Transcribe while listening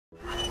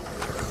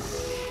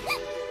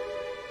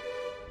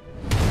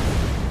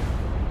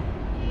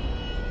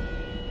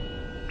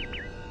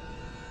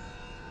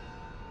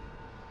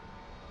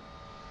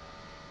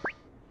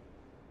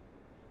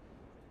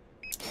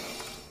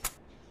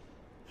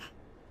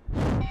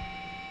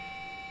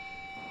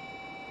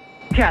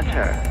Get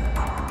her.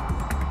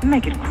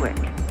 Make it quick.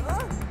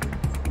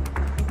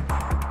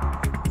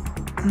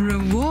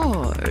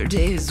 Reward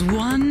is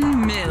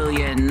 1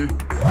 million.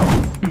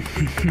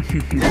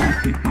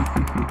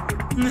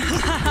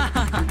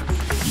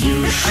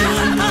 You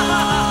should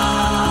know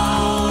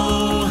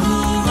who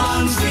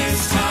runs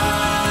this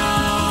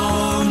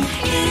town.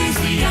 It is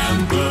the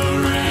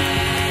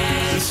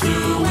Empress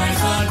who wears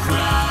the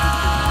crown.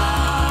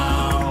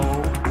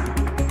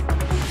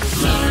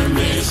 Learn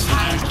this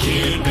hat,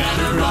 kid,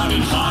 better run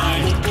and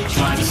hide.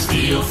 Try to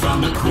steal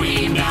from the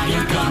queen, now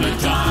you're gonna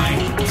die.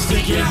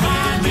 Stick your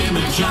hand in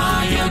the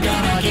jar, you're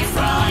gonna get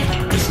fried.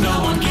 Cause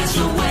no one gets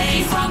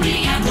away from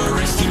the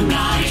Empress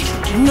tonight.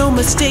 No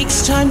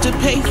mistakes, time to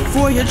pay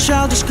for your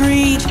childish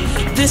greed.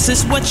 This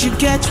is what you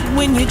get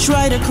when you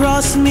try to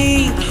cross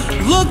me.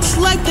 Looks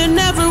like there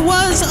never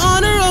was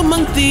honor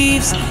among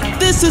thieves.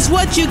 This is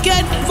what you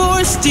get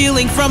for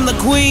stealing from the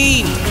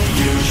queen.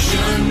 You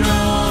should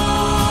know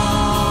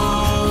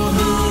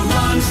who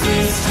runs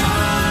this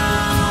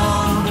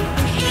town.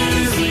 It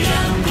is the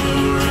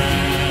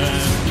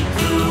Empress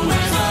who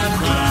wears the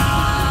crown.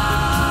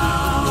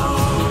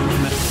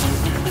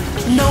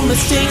 No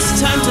mistakes,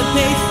 time to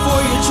pay for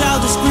your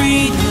childish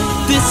greed.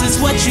 This is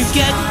what you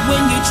get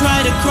when you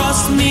try to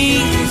cross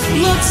me.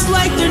 Looks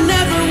like there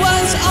never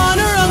was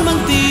honor among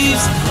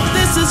thieves.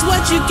 This is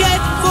what you get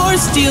for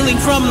stealing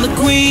from the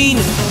queen.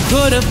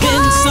 Could have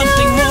been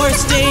something more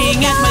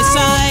staying at my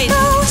side.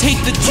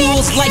 Take the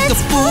jewels like a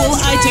fool,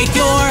 I take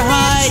your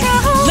hide.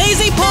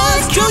 Lazy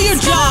paws, do your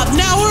job,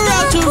 now we're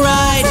out to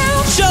ride.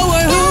 Show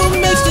her who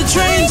makes the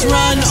trains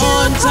run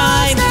on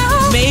time.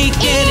 Make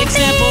an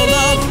example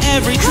of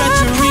every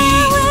treachery.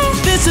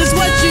 This is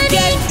what you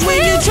get when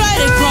you try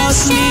to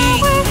cross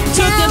me.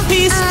 Took a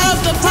piece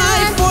of the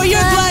pie for your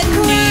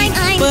gluttony,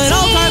 but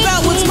I'll carve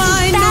out what's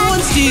mine, no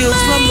one steals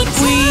from the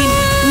queen.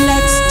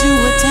 Let's do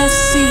a test,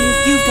 see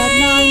if you've got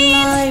 9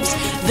 lives.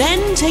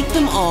 Then take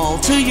them all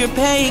till you're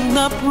paying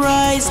the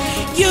price.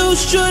 You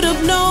should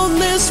have known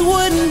this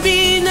wouldn't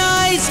be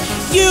nice.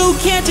 You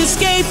can't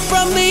escape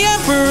from the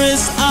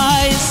Emperor's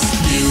eyes.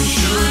 You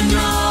should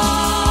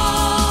know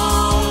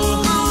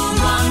who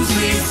runs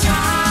this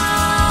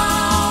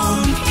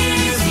town. It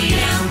is the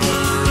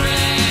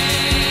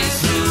Empress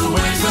who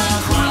wears the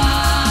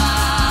crown.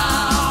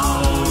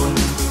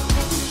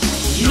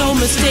 No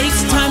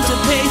mistakes, time to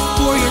pay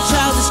for your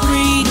childish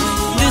greed.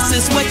 This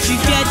is what you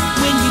get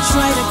when you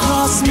try to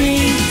cross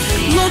me.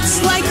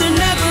 Looks like there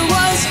never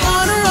was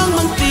honor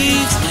among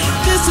thieves.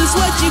 This is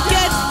what you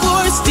get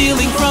for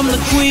stealing from the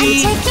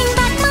queen. I'm taking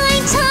back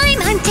my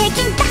time, I'm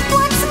taking back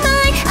what's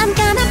mine. I'm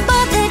gonna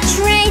board the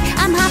train,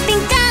 I'm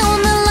hopping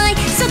down the line.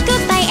 So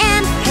goodbye,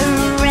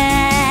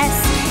 Empress,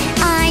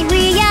 I'm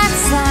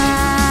reassigned.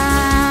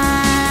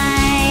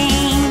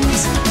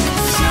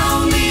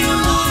 Sound the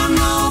alarm,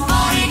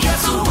 nobody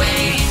gets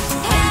away.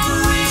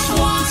 Empress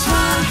wants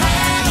her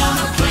head on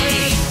a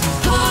plate.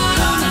 Put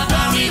on a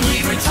bounty, we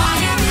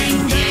retire in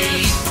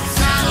days.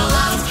 Saddle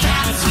up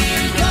cats,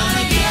 we're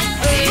gonna get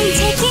paid. I'm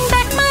taking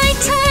back my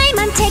time,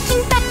 I'm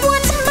taking back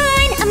what's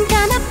mine. I'm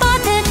gonna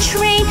board the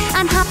train,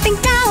 I'm hopping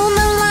down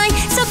the line.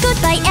 So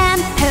goodbye,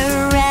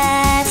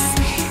 Empress,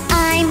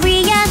 I'm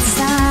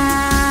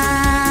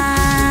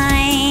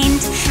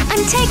reassigned.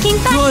 I'm taking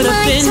back Could my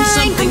have been time,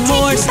 something I'm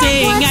more taking back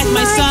staying what's at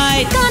my mine.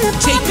 side. Gonna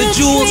Take board the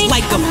jewels train,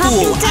 like a I'm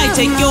fool, hopping I down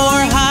take the your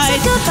line. hide.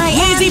 So goodbye,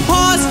 Lazy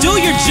paws, do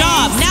your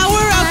job, now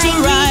we're out to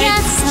I'm ride.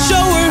 reassigned.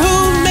 Show her who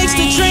makes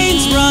the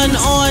trains run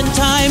on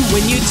time.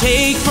 When you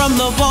take from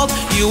the vault,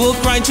 you will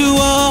grind to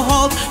a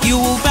halt. You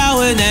will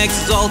bow and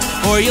exalt,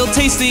 or you'll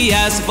taste the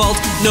asphalt.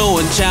 No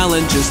one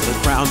challenges the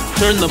crown,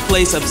 turn the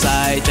place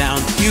upside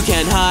down. You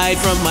can't hide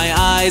from my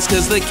eyes,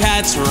 cause the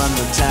cats run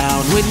the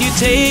town. When you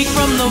take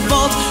from the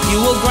vault, you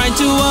will grind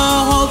to a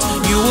halt.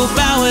 You will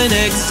bow and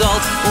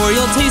exalt, or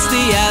you'll taste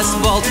the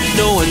asphalt.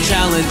 No one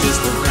challenges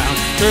the crown,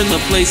 turn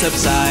the place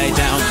upside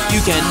down.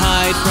 You can't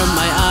hide from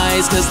my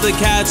eyes, cause the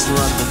cats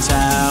run the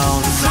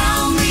town.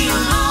 Sound the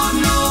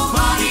alarm,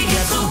 nobody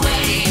gets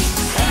away.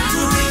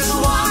 Empress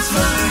wants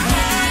her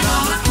head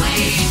on a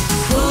plate.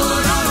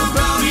 Put on a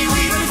brownie,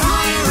 we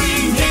retire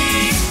in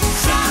days.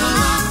 Saddle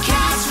up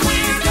cats,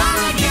 we're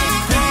gonna get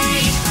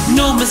paid.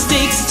 No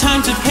mistakes,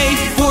 time to pay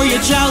for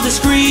your childish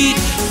greed.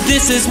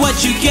 This is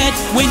what you get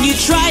when you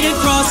try to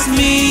cross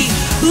me.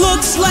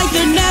 Looks like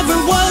there never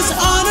was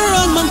honor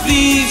among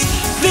thieves.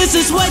 This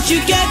is what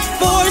you get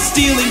for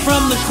stealing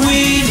from the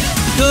queen.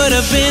 Could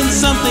have been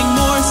something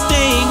more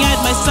staying at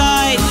my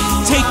side.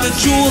 Take the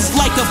jewels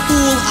like a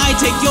fool, I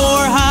take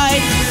your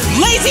hide.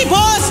 Lazy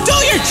paws, do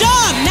your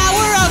job, now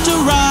we're out to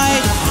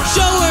ride.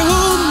 Show her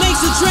who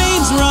makes the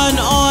trains run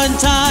on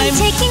time.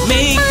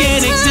 Make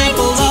an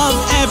example of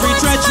every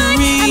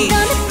treachery.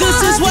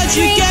 This is what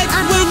you get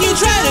when you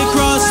try to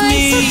cross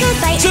me.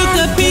 Took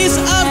a piece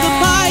of the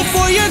pie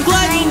for your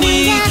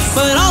gluttony,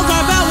 but I'll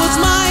carve out what's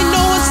mine,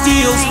 no one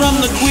steals from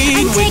the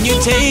queen. When you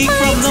take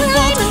from the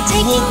vault,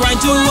 you will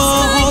grind to a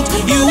halt.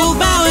 You will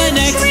bow and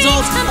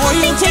exalt, or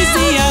you'll taste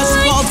the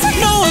asphalt.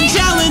 No one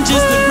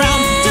challenges the crown,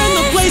 turn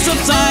the place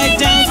upside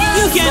down.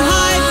 You can't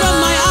hide from